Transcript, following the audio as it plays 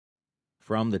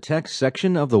From the text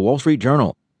section of the Wall Street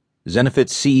Journal,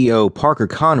 Zenefits CEO Parker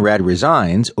Conrad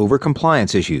resigns over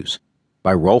compliance issues,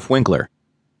 by Rolfe Winkler.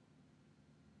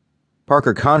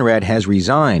 Parker Conrad has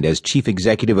resigned as chief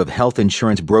executive of health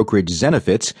insurance brokerage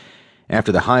Zenefits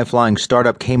after the high-flying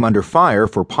startup came under fire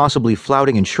for possibly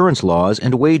flouting insurance laws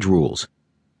and wage rules.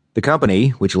 The company,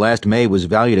 which last May was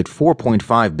valued at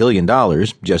 $4.5 billion,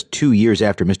 just 2 years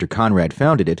after Mr. Conrad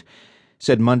founded it,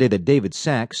 said Monday that David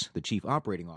Sachs, the chief operating officer,